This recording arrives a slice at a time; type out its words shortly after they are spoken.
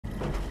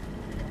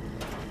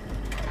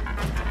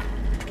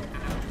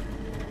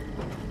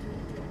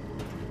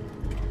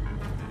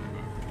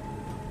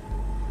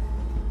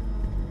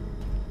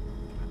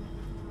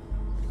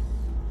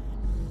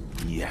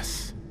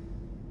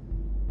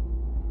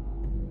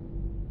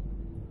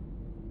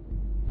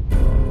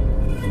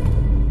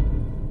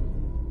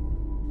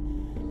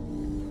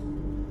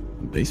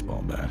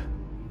baseball bat.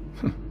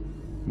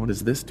 What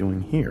is this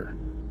doing here?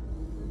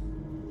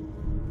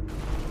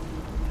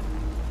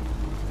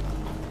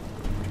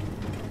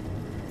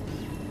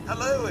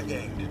 Hello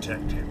again,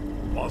 Detective.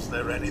 Was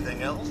there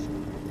anything else?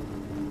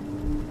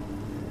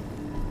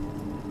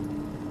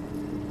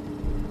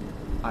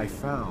 I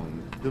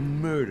found the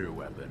murder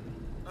weapon.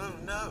 Oh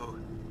no.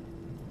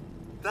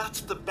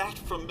 That's the bat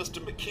from Mr.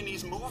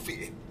 McKinney's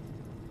movie.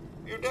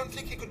 You don't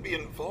think he could be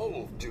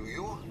involved, do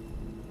you?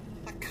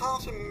 I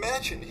can't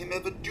imagine him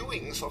ever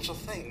doing such a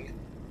thing.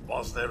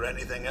 Was there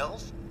anything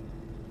else?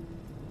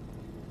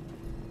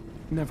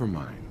 Never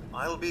mind.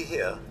 I'll be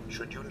here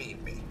should you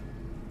need me.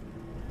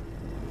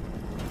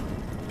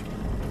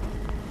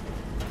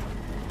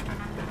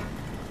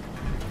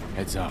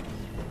 Heads up.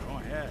 Go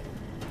ahead.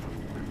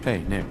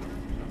 Hey, Nick.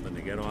 Something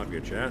to get off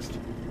your chest?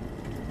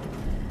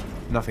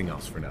 Nothing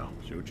else for now.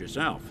 Suit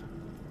yourself.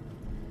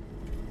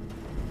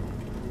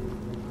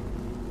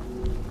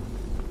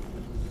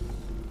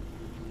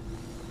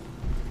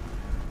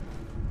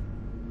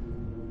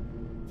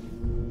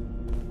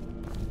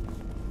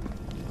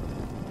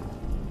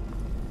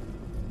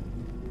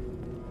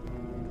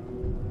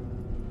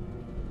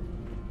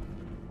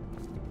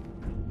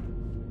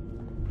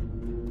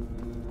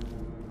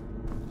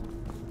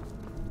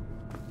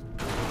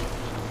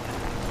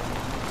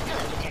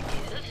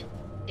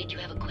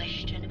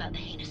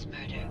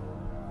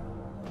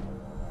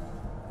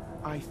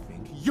 I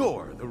think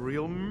you're the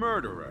real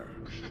murderer.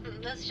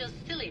 That's just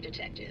silly,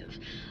 Detective.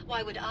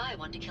 Why would I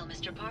want to kill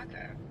Mr.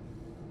 Parker?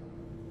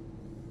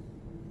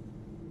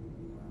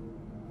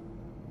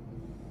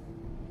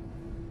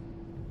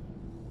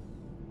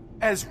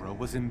 Ezra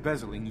was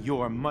embezzling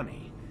your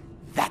money.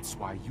 That's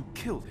why you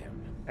killed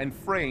him and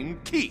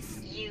framed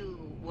Keith.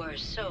 You were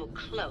so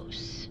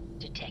close,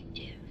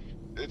 Detective.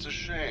 It's a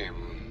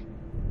shame.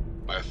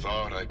 I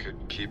thought I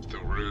could keep the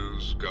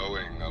ruse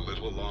going a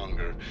little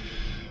longer.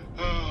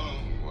 Oh,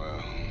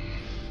 well,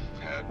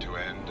 had to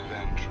end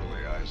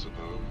eventually, I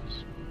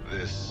suppose.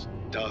 This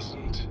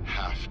doesn't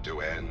have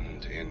to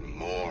end in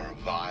more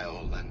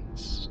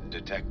violence,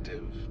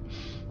 Detective.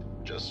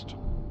 Just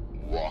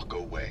walk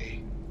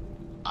away.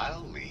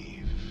 I'll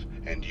leave,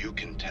 and you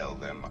can tell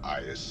them I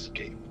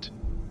escaped.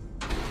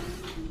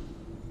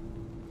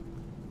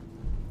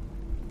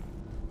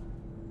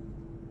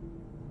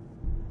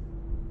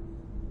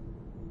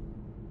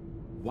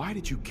 Why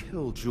did you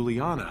kill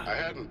Juliana? I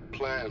hadn't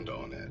planned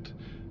on it,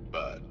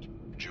 but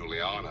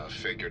Juliana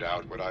figured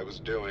out what I was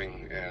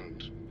doing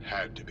and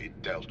had to be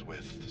dealt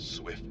with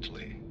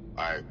swiftly.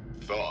 I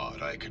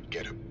thought I could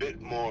get a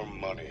bit more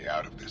money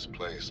out of this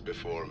place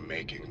before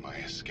making my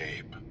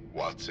escape.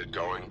 What's it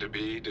going to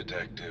be,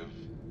 Detective?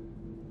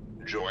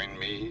 Join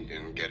me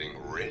in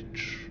getting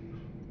rich?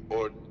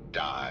 Or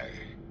die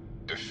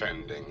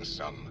defending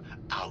some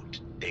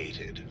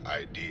outdated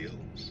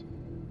ideals?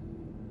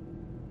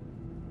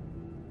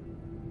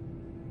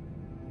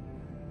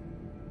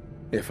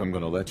 If I'm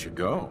gonna let you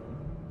go,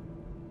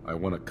 I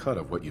want a cut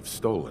of what you've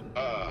stolen.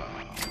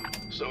 Ah,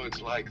 so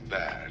it's like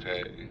that,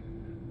 eh?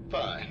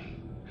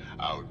 Fine.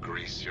 I'll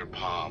grease your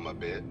palm a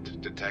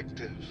bit,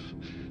 Detective.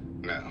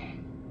 Now,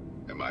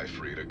 am I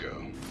free to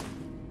go?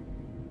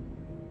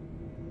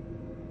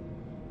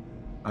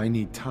 I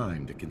need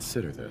time to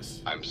consider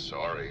this. I'm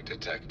sorry,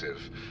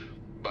 Detective,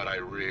 but I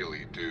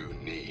really do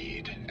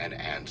need an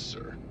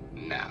answer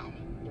now.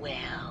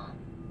 Well,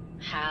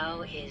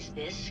 how is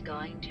this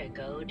going to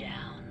go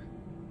down?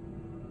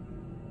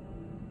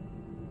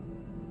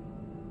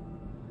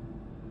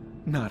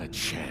 Not a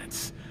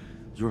chance.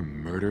 Your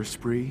murder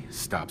spree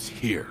stops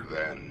here.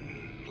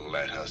 Then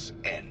let us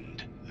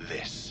end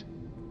this.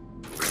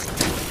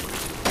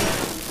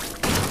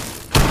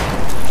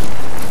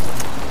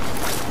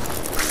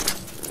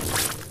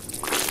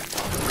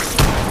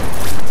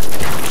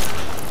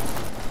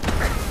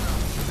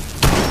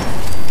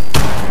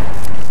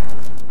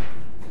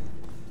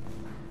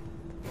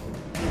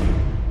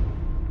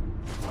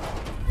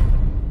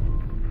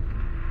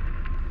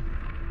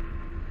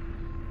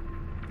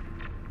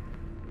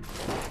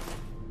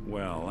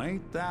 Well,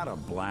 ain't that a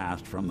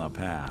blast from the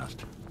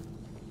past?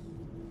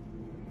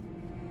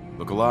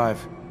 Look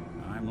alive.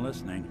 I'm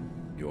listening.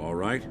 You all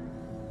right?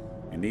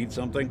 You need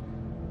something?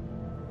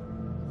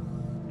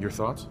 Your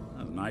thoughts?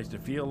 It's nice to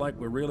feel like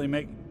we're really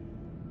making...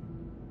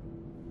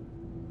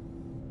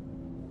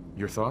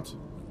 Your thoughts?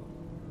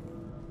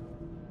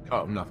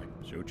 Oh, nothing.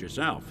 Suit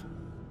yourself.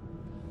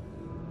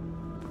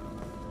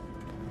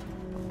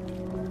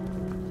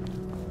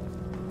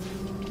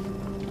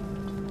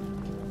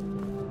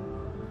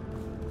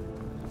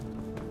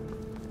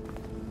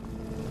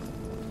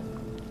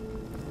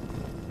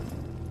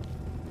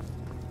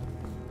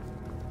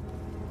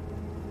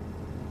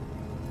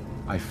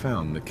 I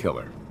found the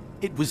killer.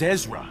 It was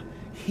Ezra.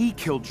 He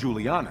killed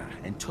Juliana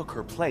and took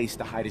her place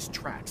to hide his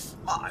tracks.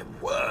 My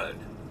word!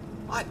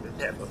 I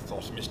never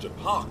thought Mr.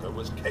 Parker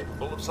was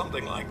capable of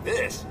something like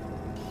this.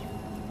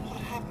 What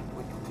happened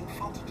when you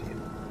confronted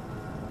him?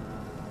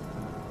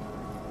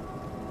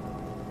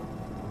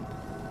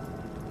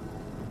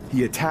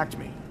 He attacked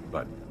me,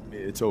 but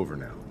it's over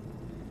now.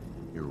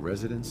 Your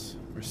residents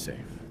are safe.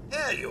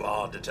 Here you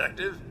are,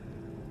 Detective.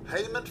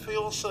 Payment for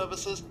your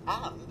services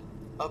and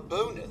a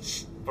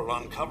bonus for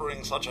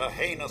uncovering such a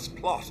heinous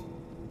plot.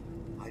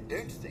 I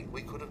don't think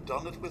we could have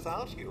done it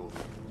without you.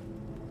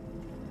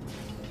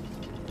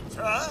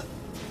 Sir?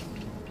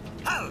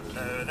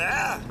 Hello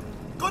there.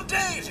 Good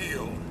day to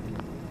you.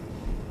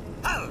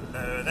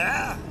 Hello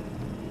there.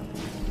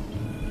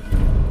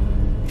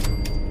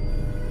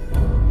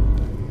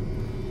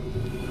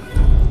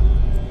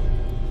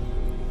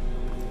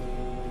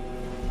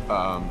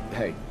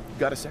 Hey,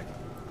 got a second?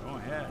 Go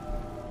ahead.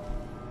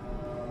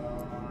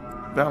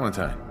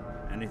 Valentine,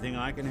 Anything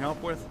I can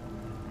help with?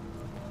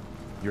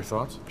 your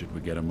thoughts? Should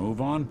we get a move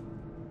on?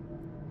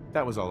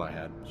 That was all I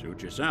had.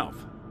 Suit yourself.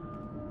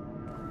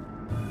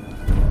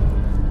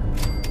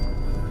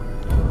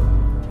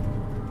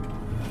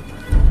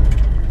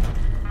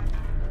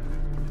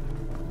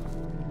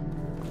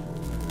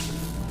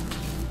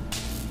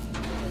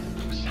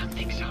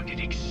 Something sounded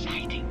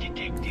exciting to